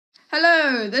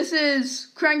Hello, this is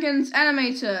Crankin's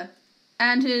animator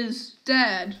and his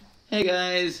dad. Hey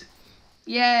guys!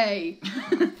 Yay!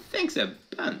 Thanks a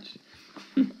bunch.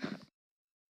 Okay,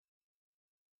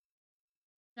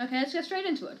 let's get straight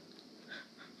into it.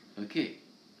 Okay.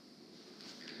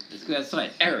 Let's go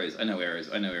outside. Arrows. I know arrows.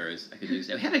 I can do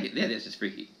so. How did I get there? That's just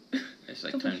freaky. That's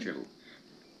like time travel.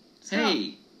 Star.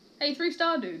 Hey! Hey,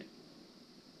 3-star dude.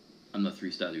 I'm not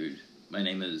 3-star dude. My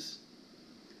name is...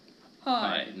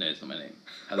 Hi. Hi. No, it's not my name.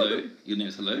 Hello? Your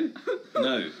name's Hello?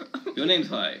 No. Your name's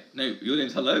Hi. No, your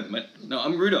name's Hello? No,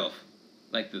 I'm Rudolph.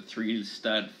 Like the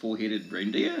 3-starred, 4-headed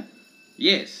reindeer?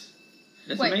 Yes.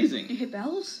 That's amazing. You hear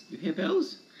bells? You hear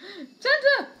bells?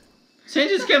 Santa!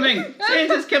 Santa's coming!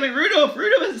 Santa's coming! Rudolph!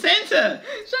 Rudolph is Santa!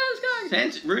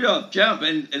 Santa's coming! Rudolph, jump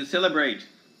and celebrate.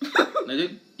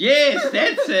 Yes,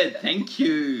 that's it. Thank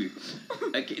you.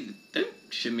 Okay, don't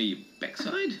shimmy your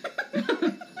backside.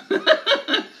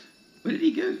 Where did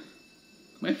he go?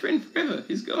 My friend forever.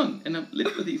 He's gone. And I'm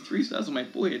left with these 3 stars on my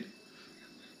forehead.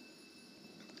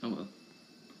 Oh well.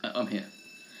 I'm here.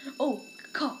 Oh,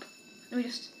 cop. Let me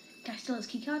just... Can I steal his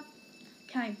keycard?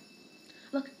 Can I...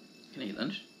 Look. Can I eat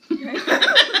lunch?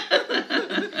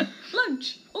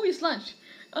 Lunch. Oh, it's lunch.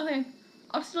 Okay.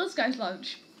 I'll steal this guy's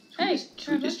lunch.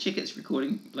 Should we just check it's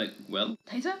recording, like, well?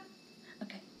 Taser?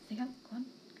 Okay. Think up. Go on.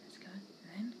 Let's go.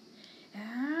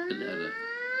 And... Louder.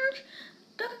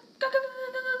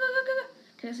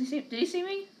 Did he see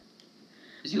me?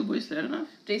 Is your voice loud enough?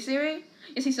 Did he see me?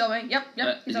 Yes, he saw me. Yep.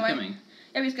 Is he coming?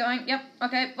 Yep, he's going. Yep.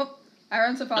 Okay. Oh, I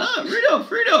ran so fast. Oh,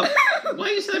 Rudolph! Why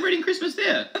are you celebrating Christmas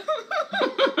there?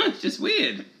 It's just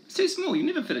weird. It's too small. You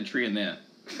never fit a tree in there.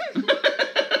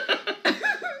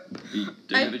 You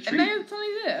don't have a tree? And it's only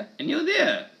there. And you're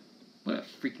there. What a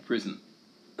freaky present.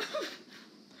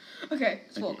 Okay,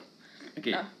 let's walk.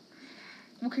 Okay.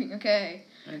 Walking, okay.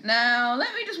 Now,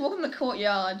 let me just walk in the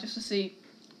courtyard just to see.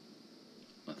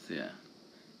 What's there?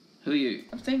 Who are you?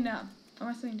 I'm sitting down. Why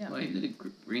am I sitting down? Why you got a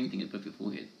green thing above your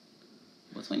forehead?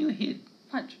 What's on your head?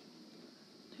 Punch.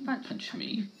 Punch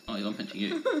me? Oh, I'm punching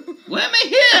you. Why am I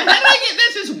here? How did I get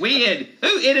this? This is weird.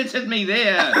 Who edited me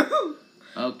there?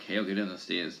 Okay, I'll go down the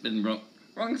stairs. Been wrong.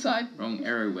 Wrong side. Wrong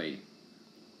arrow way.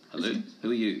 Hello?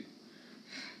 Who are you?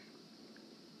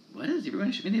 Why does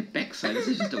everyone show me their backside? This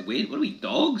is just a weird... What are we,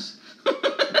 dogs?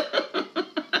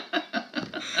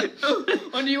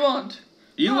 What do you want?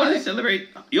 You want to celebrate...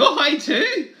 You're high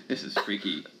too? This is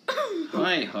freaky.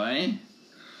 Hi. Hi.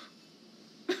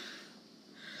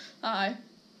 Hi,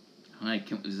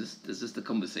 is this the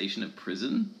conversation of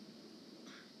prison?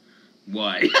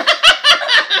 Why?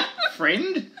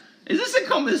 Friend? Is this a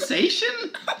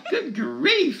conversation? Good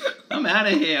grief. I'm out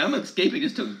of here. I'm escaping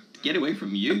just to get away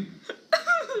from you.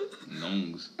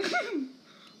 Nongs.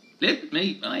 Let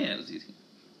me... Oh, yeah, it was easy.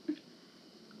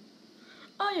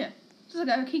 Oh, yeah. Just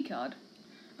like a key card.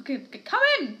 Okay, come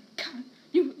in! Come.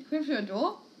 You came through a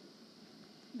door?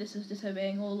 This is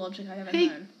disobeying all logic I have ever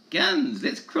known. Guns!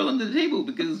 Let's crawl under the table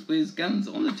because there's guns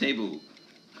on the table.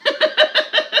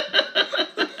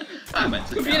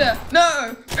 Computer!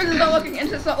 No! Internet's not working!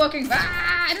 Internet's not working!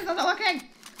 Ah! Internet's not working!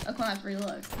 Oh, come on, I have to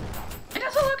reload.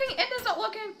 Internet's not working! Internet's not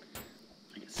working!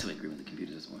 I get so angry when the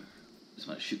computer doesn't work. I just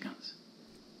want to shoot guns.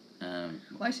 Why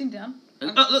are you sitting down?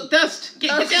 Oh, look, dust! Get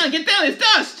down! It's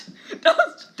dust!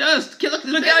 Dust!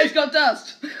 Look out, he's got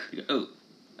dust! Oh.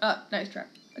 Nice trap.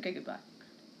 Okay, goodbye.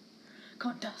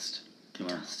 Come on, dust. Come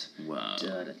on. Dust. Wow.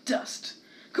 Dust.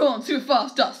 Come on, too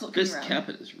fast, dust looking this around. This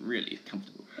carpet is really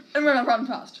comfortable. And run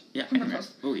fast. Yeah, run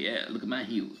fast. Oh yeah, look at my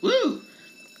heels. Woo!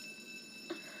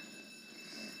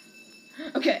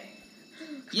 Okay.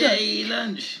 Yay,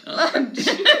 lunch! Oh. Lunch!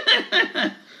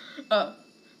 Oh,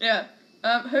 yeah.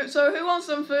 Who wants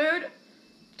some food?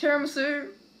 Tiramisu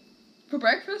for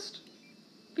breakfast?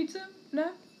 Pizza?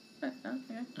 No? No,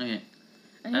 okay.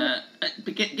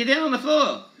 But get down on the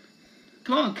floor!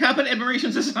 Come on, Carpet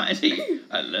Admiration Society!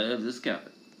 I love this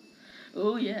carpet.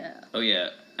 Oh, yeah. Oh, yeah.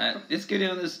 Let's go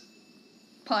down this...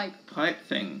 Pipe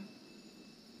thing.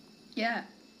 Yeah.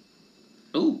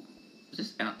 Oh, is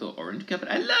this outdoor orange carpet?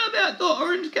 I love outdoor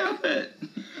orange carpet!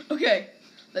 Okay,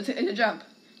 let's hit a jump.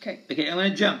 Okay, I'm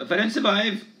gonna jump. If I don't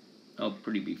survive, I'll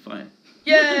probably be fine.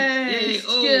 Yay! Yay!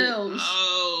 Skills!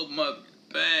 Oh, my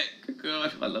back.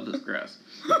 Gosh, I love this grass.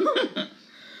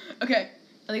 Okay,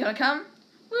 are they gonna come?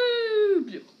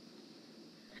 Woo!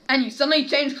 And you suddenly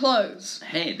change clothes.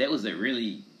 Hey, that was a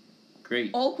really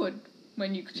great... Awkward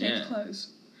when you change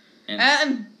clothes.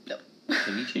 And...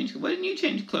 Have you changed... Why didn't you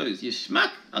change clothes, you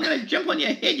schmuck? I'm gonna jump on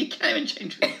your head. You can't even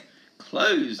change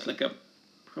clothes like a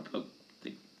proper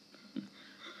thing.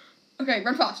 Okay,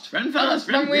 run fast. Run fast.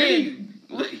 Run weird.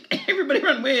 Everybody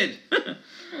run weird.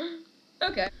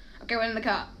 Okay. Okay, we're in the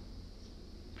car.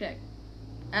 Okay.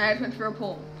 And I just went through a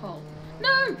pole.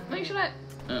 No! Make sure that...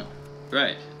 Oh,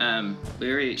 right.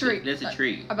 Tree. There's a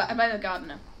tree. I by the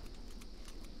gardener.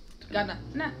 Gardener.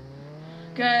 Nah.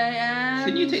 Okay, and...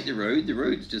 Shouldn't you take the road? The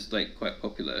road's just, like, quite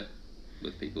popular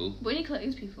with people. We need to collect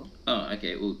these people. Oh,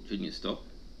 okay. Well, shouldn't you stop?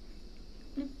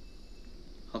 Yeah.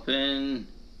 Hop in.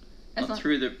 That's not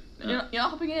through the... You're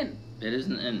not hopping in. It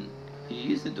isn't in. Can you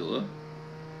use the door?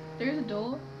 There is a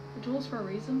door. The door's for a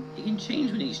reason. He can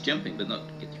change when he's jumping, but not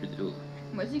get through the door.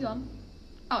 Where's he gone?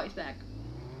 Oh, he's back.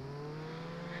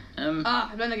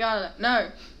 I've been the gardener.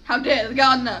 No. How dare the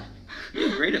gardener?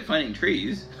 You're great at finding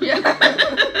trees. Yeah.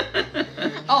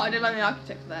 Oh, I did like the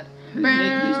architect for that.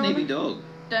 Who's Navy Dog?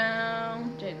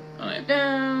 Down. Jaden. Oh, yeah.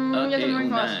 Down. Okay,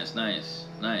 Yes, I'm nice.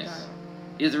 Down.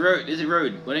 Here's a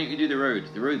road. Why don't you do the road?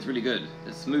 The road's really good.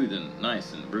 It's smooth and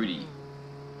nice and roady.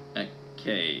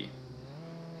 Okay.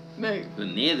 Move. We're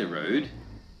near the road.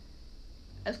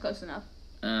 That's close enough.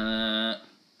 And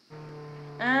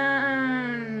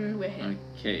we're here.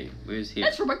 Okay, where's here?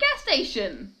 That's from a gas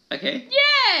station. Okay.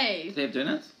 Yay! Do they have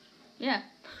donuts? Yeah.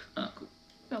 Oh, cool.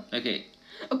 Oh. Okay.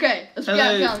 Okay, let's get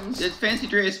Hello. guns. It's fancy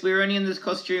dress. We're only in this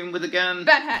costume with a gun.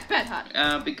 Bad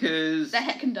hat. Because... That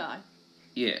hat can die.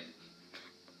 Yeah.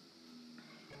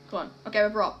 Come on. Okay,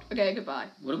 we've robbed. Okay, goodbye.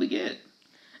 What do we get?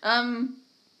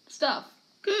 Stuff.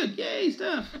 Good, yay,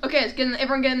 stuff. Okay,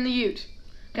 everyone get in the ute.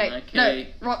 Okay.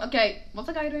 Okay. No, okay, what's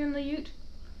the guy doing in the ute?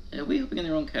 Are we hopping in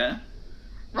the wrong car?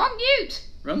 Wrong ute!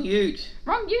 Wrong ute.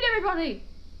 Wrong ute, everybody!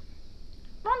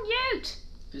 Wrong ute!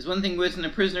 There's one thing worse than a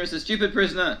prisoner, it's a stupid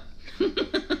prisoner.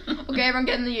 Okay, everyone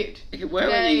get in the ute. Okay, where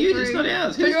are the ute? It's not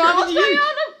ours. Who's What's driving the going ute?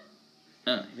 on?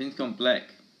 Oh, everything's gone black.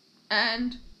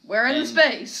 And we're in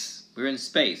space. We're in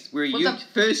space. We're a What's ute, up?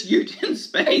 first ute in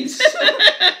space.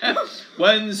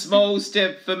 One small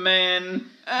step for man,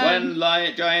 one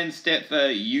giant step for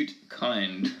ute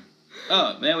kind.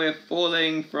 Oh, now we're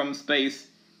falling from space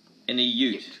in a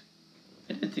ute.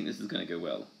 I don't think this is going to go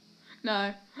well.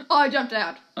 No. Oh, I jumped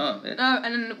out. Oh. No,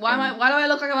 and then why do I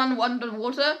look like I'm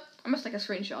underwater? I must take a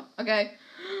screenshot. Okay.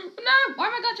 No, why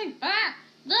am I touching?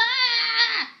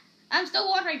 I'm still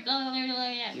watering.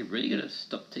 You really got to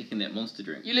stop taking that monster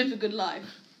drink. You lived a good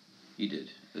life. You did.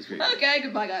 That's great. Okay,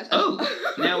 goodbye, guys. Oh,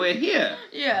 now we're here.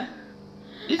 Yeah.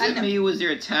 Is it me or was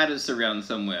there a TARDIS around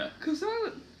somewhere? Because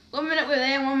 1 minute we're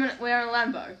there, 1 minute we're in a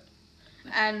Lambo.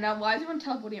 And why is everyone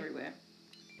teleporting everywhere?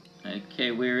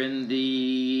 Okay, we're in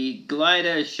the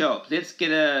glider shop. Let's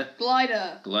get a...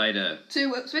 Glider.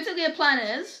 So basically the plan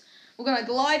is, we're going to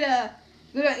glider...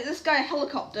 We're going to get this guy a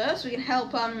helicopter so we can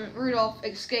help Rudolph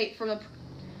escape from the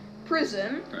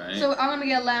prison. Right. So I'm going to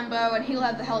get a Lambo and he'll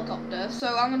have the helicopter.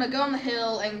 So I'm going to go on the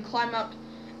hill and climb up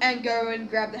and go and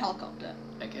grab the helicopter.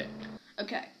 Okay.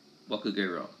 Okay. What could go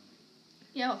wrong?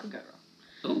 Yeah, what could go wrong?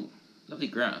 Oh, lovely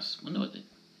grass. Wonder what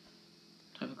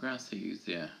type of grass they use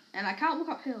there. And I can't walk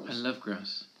up hills. I love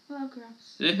grass. I love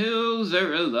grass. The hills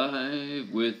are alive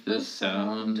with the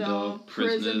sound of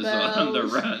prisoners on the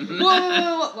run.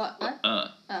 Whoa, what?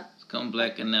 It's gone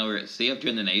black and now we're at sea. I've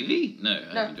joined the Navy? No,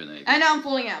 I haven't joined the Navy. And now I'm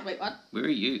falling out. Wait, what? Where are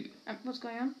you? What's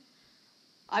going on?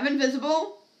 I'm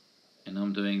invisible. And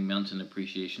I'm doing mountain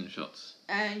appreciation shots.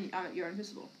 And you're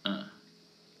invisible. You're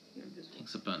invisible.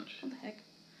 Thanks a bunch. What the heck?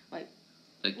 Wait.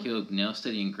 Like you're now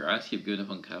studying grass, you've given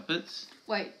up on carpets?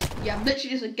 Wait. Yeah, I'm literally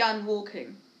just a gun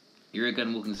walking. You're a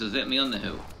gun walking, so is that me on the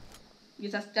hill?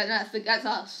 Yes, that's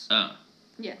us. Ah.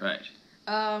 Yeah. Right.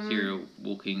 So you're a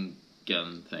walking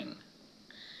gun thing.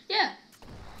 Yeah.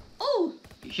 Oh.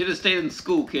 You should have stayed in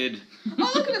school, kid.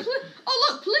 Oh, look at the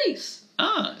look, police.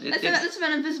 Ah. That's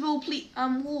an invisible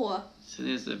war. So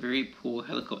there's a very poor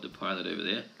helicopter pilot over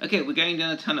there. Okay, we're going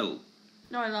down a tunnel.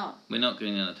 No, we're not. We're not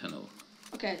going down a tunnel.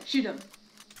 Okay, shoot him.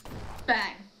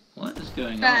 Bang. What is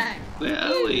going Bang. on? Where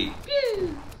are we?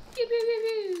 Pew. Pew, pew,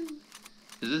 pew, pew.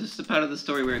 Is this the part of the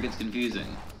story where it gets confusing?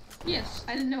 Yes,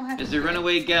 I didn't know how to Is a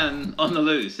runaway gun on the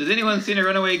loose? Has anyone seen a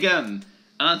runaway gun?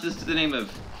 Answers to the name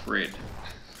of Fred.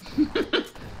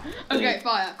 Okay,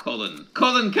 fire. Colin.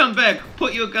 Colin, come back!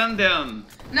 Put your gun down!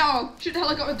 No, shoot the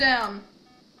helicopter down.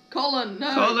 Colin,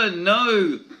 no. Colin,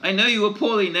 no! I know you were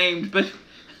poorly named, but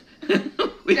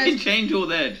we can change all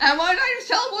that. And why don't I just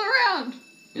teleport around?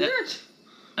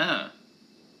 Ah.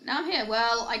 Now I'm here.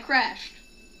 Well, I crashed.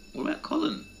 What about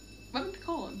Colin? What happened to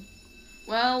Colin?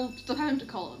 Well, stuff happened to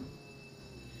Colin.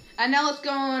 And now let's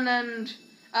go on and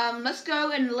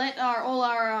let all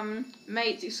our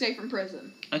mates escape from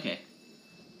prison. Okay.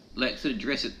 Like sort of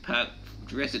Jurassic Park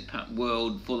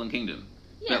World Fallen Kingdom.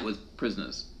 Yeah. But with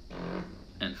prisoners.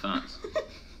 And farts.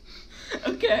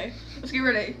 Okay, let's get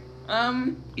ready.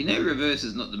 You know, reverse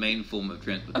is not the main form of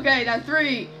transportation. Okay, now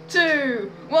 3,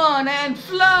 2, 1, and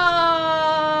fly!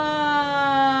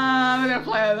 We're gonna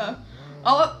fly over.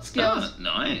 Oh, look, skills. Oh,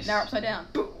 nice. Now we're upside down.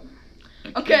 Boom.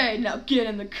 Okay, now get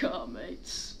in the car,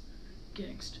 mates.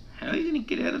 Gangsta. How are you gonna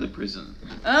get out of the prison?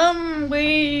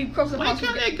 We cross the Why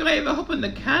can't that guy ever hop in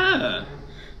the car?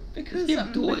 Because Does he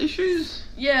have door issues?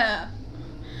 Yeah.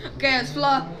 Okay, let's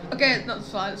fly. Okay, not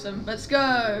fly. Let's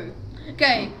go.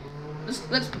 Okay,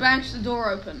 let's bash the door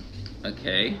open.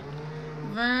 Okay.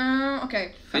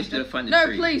 Okay. First, you gotta find the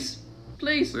tree. No, please.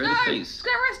 Where are the police? It's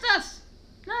gonna arrest us.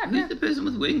 No, Who's the person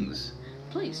with wings?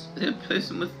 Please. Is there a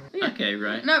person with... Yeah. Okay,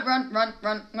 right. No, run. I'm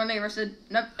gonna get arrested.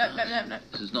 No.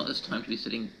 This is not this time to be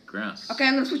sitting grass. Okay,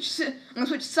 I'm gonna switch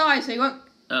sides so you won't...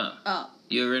 Oh.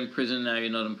 You're in prison now, you're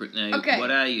not in prison now. Okay.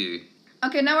 What are you?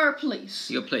 Okay, now we're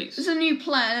police. You're police. This is a new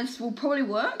plan. This will probably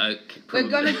work. Okay, We're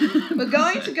going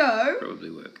to go probably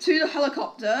work. to the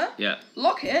helicopter. Yeah.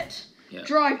 Lock it. Yeah.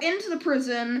 Drive into the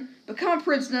prison. Become a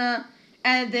prisoner.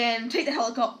 And then take the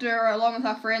helicopter along with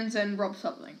our friends and rob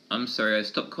something. I'm sorry, I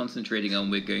stopped concentrating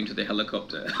on we're going to the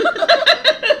helicopter.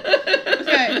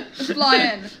 Okay, let's fly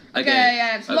in. Okay,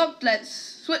 and it's locked. Let's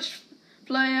switch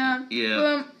player. Yeah.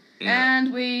 Boom. Yeah.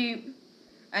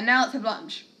 And now let's have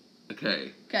lunch.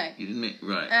 Okay. Okay. You didn't make...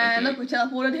 Right, And okay. look, we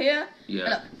teleported here. Yeah.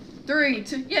 And look, 3,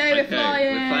 2, yay, we're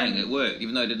flying. We're flying, it worked,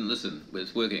 even though I didn't listen, but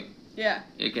it's working. Yeah.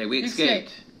 Okay, we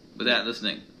escaped without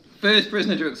listening. First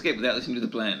prisoner to escape without listening to the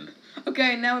plan.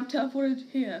 Okay, now we've teleported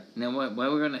here. Now, why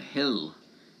we're on a hill?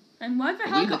 And why the Are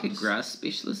we helicopters? like a grass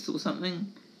specialist or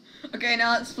something? Okay,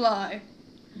 now let's fly.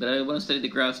 But I want to study the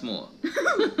grass more.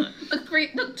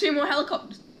 Look, 2 more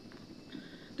helicopters.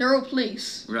 They're all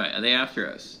police. Right, are they after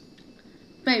us?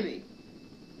 Maybe.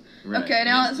 Right. Okay,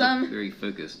 now let's very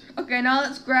focused. Okay, now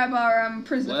let's grab our prisoner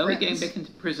friends. Why are we getting back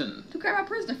into prison? To grab our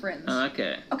prisoner friends. Oh,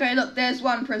 okay. Okay, look, there's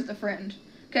one prisoner friend.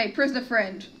 Okay, prisoner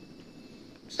friend.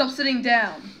 Stop sitting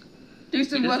down. Do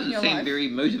some work in your life. He doesn't seem very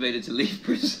motivated to leave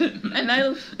prison. And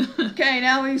now, okay,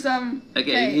 now he's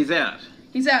Okay, he's out.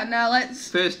 He's out. Now let's.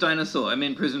 First dinosaur. I'm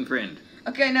in prison friend.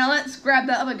 Okay, now let's grab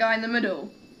that other guy in the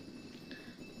middle.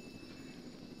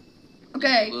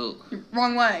 Okay. Well,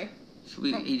 wrong way. Should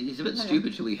we? He's a bit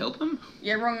stupid. Should we help him?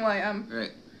 Yeah, wrong way.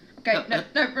 Right. Okay, no,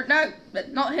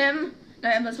 not him. No,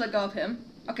 let's let go of him.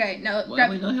 Okay, now Why are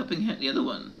we not helping the other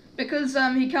one? Because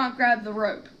he can't grab the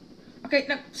rope. Okay,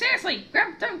 no, seriously,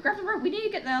 don't grab the rope. We need to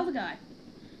get the other guy.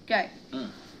 Okay.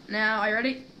 Now, are you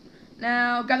ready?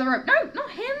 Now, grab the rope. No,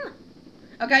 not him.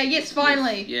 Okay, yes,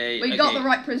 finally. Yes, yay, we got the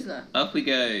right prisoner. Up we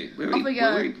go. Where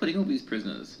are we putting all these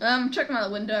prisoners? Check them out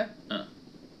the window. Oh.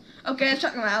 Okay, let's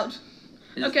check them out.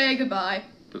 Okay, goodbye.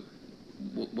 But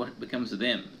what becomes of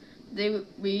them?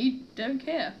 We don't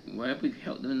care. Why have we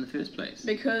helped them in the first place?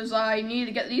 Because I needed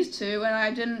to get these 2, and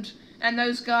I didn't, and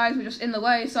those guys were just in the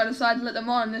way, so I decided to let them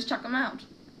on and just chuck them out.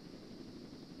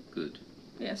 Good.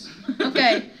 Yes.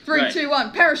 Okay, 3, Right. 2,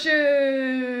 1,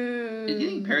 parachute! Do you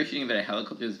think parachuting about a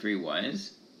helicopter is very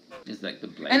wise? Is like the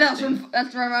blade And that's thing?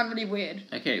 run around really weird.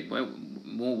 Okay, well,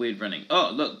 more weird running. Oh,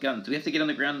 look, guns. Do we have to get on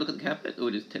the ground and look at the carpet, or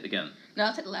just take the gun? No,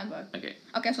 I'll take the Lambo. Okay.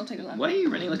 Okay, so I'll take the Lambo. Why are you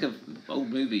running like a old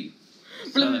movie?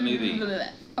 Silent movie.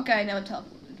 Okay, now we're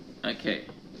teleported. Okay.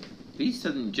 These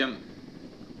sudden jump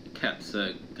cats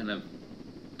are kind of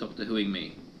Doctor Whoing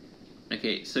me.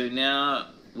 Okay, so now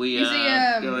we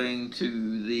are going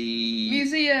to the...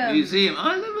 Museum.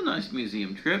 I love a nice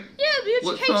museum trip. Yeah, the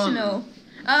educational.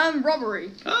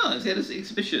 Robbery. Oh, is that an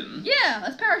exhibition? Yeah,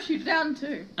 let's parachute down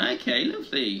too. Okay,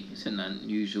 lovely. It's an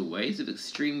unusual ways of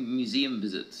extreme museum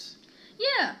visits.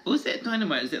 Yeah. What's that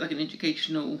dynamite? Is that like an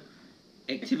educational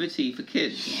activity for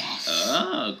kids? Yes.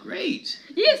 Oh, great.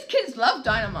 Yes, kids love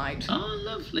dynamite. Oh,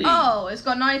 lovely. Oh, it's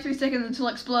got 93 seconds until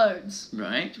it explodes.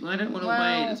 Right. Well, I don't want to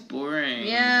wait. It's boring.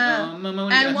 Yeah. Oh, Mum, I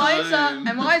want to And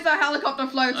go why is our helicopter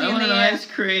floating I in want the an air? ice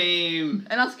cream.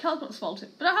 And our helicopter's floating.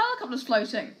 But our helicopter's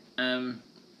floating.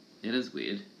 It is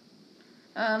weird.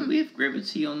 Do we have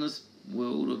gravity on this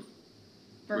world of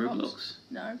Roblox?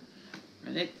 No.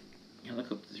 I think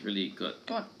helicopters really got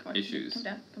issues.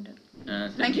 Come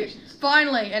down. Thank you.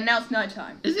 Finally, and now it's night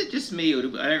time. Is it just me, or I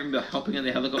don't remember hopping on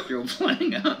the helicopter or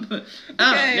flying up? Okay,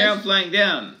 now I'm flying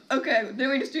down. Okay, did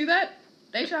we just do that?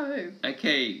 Deja vu.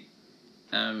 Okay,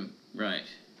 right.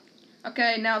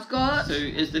 Okay, now it's got... So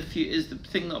is the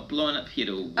thing not blowing up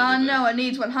here or no, it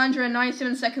needs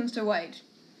 197 seconds to wait.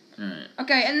 Alright.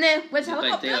 Okay, and where's the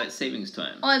helicopter? Like daylight savings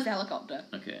time. Oh, there's the helicopter.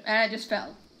 Okay. And it just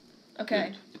fell. Okay.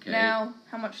 Good. Okay. Now,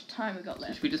 how much time we got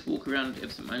left? Should we just walk around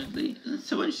absentmindedly? Is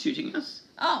someone shooting us?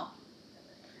 Oh.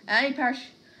 I need parachute.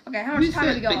 Okay, how much time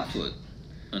have we got? Bigfoot?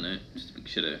 Oh no, just a big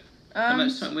shadow. How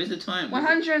much time? Where's the time?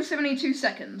 172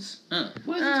 seconds.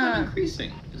 Why is the time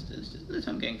increasing? Is the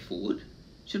time going forward?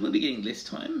 Shouldn't we be getting less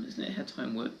time? Isn't that how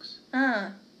time works?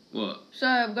 What?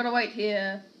 So we've got to wait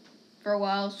here for a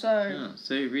while. So.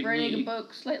 So reading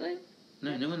books lately?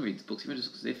 No, no one reads books. Everyone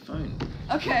just looks at their phone.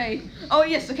 Okay. Oh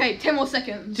yes. Okay. 10 more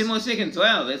seconds. 10 more seconds.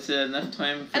 Wow, that's enough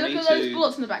time for me to. And look at those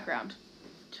bullets in the background.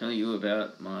 Tell you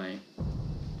about my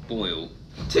boil.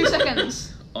 2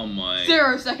 seconds. On my.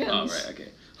 0 seconds. Oh right.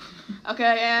 Okay.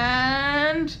 Okay,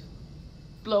 and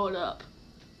blow it up.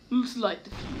 Looks like the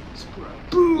fuse, bro.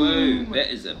 Boom. Whoa,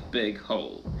 that is a big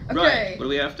hole. Okay. Right. What are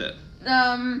we after?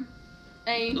 Oh,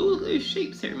 those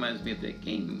shapes. That reminds me of that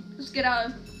game. Let's get out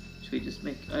of. Should we just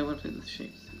make? I want to play with the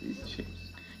shapes. These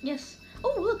shapes. Yes.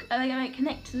 Oh look, I think I might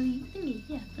connect to the thingy.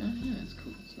 Yeah. Oh yeah, that's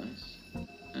cool. It's nice.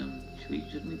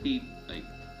 Shouldn't we be like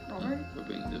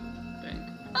robbing the bank?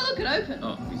 Oh look, it opened.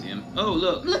 Oh, museum. Oh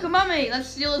look. Look, a mummy. Let's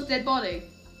steal his dead body.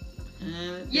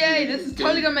 Yay! This is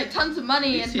totally gonna make tons of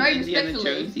money and very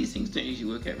respectfully. These things don't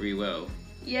usually work out really well.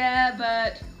 Yeah,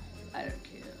 but I don't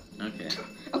care. Okay.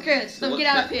 Okay, let's get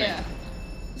out of here.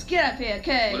 Let's get out of here.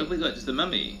 Okay. What have we got? Just the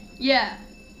mummy. Yeah.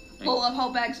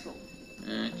 Whole bag's full.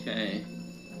 Okay.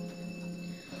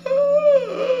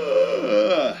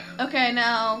 Okay,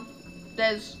 now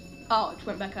there's. Oh, it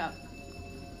went back up.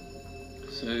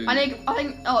 So. I think.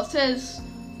 Oh, it says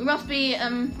we must be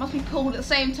pulled at the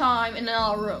same time in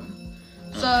another room.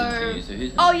 So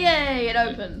who's oh yay! It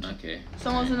opened. Okay.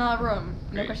 Someone's in another room.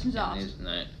 No Great. questions asked.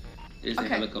 Is the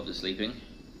helicopter sleeping?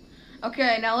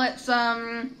 Okay, now let's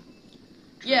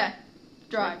yeah,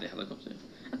 drive the helicopter.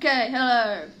 Okay,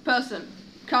 hello, person,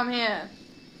 come here.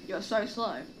 You're so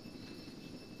slow.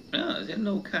 Oh, is that an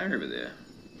old car over there?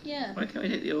 Yeah. Why can't we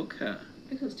take the old car?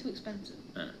 Because it's too expensive.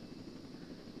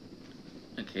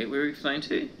 Okay, where are we flying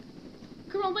to?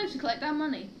 Criminal ways to collect our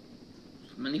money.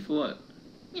 Money for what?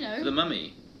 You know. For the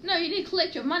mummy. No, you need to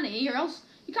collect your money, or else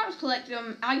you can't just collect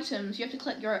items. You have to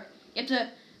collect your. You have to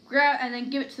grab and then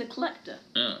give it to the collector.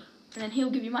 Oh. And then he'll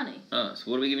give you money. Oh, so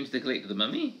what are we giving to the collector? The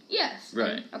mummy? Yes.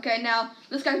 Right. Okay, now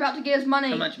this guy's about to get his money.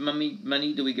 How much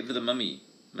money do we give for the mummy?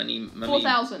 Money.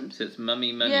 4,000. So it's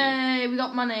mummy money. Yay, we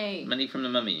got money. Money from the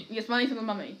mummy. Yes, money from the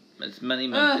mummy. It's money.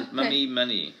 It's mummy okay.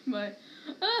 money. Right.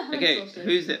 Okay,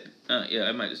 who's that? Yeah,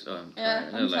 I might just. Oh, I'm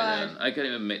tired. I'm tired. I can't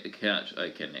even make the couch. I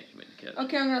can't actually make the couch.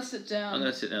 Okay, I'm gonna sit down. I'm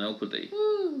gonna sit down awkwardly.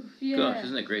 Ooh, yeah. Gosh,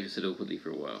 isn't it great to sit awkwardly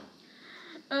for a while?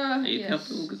 Are you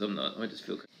comfortable? Because I'm not. I just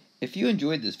feel. If you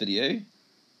enjoyed this video,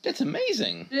 that's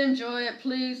amazing. If you enjoy it,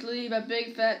 please leave a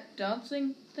big fat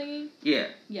dancing thingy. Yeah.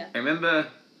 Yeah. And remember,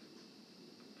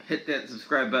 hit that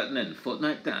subscribe button and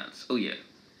Fortnite dance. Oh yeah.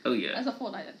 Oh yeah. That's a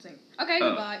Fortnite thing. Okay,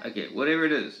 goodbye. Okay, whatever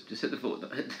it is, just hit the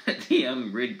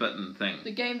red button thing.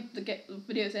 The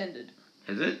video's ended.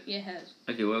 Has it? Yeah, it has.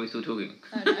 Okay, why are we still talking?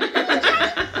 I don't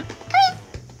know.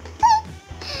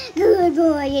 Good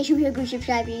boy. Yes, you hear good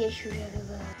subscribe. Yes, you hear good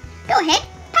boy. Go ahead,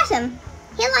 pass him.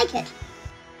 He'll like it.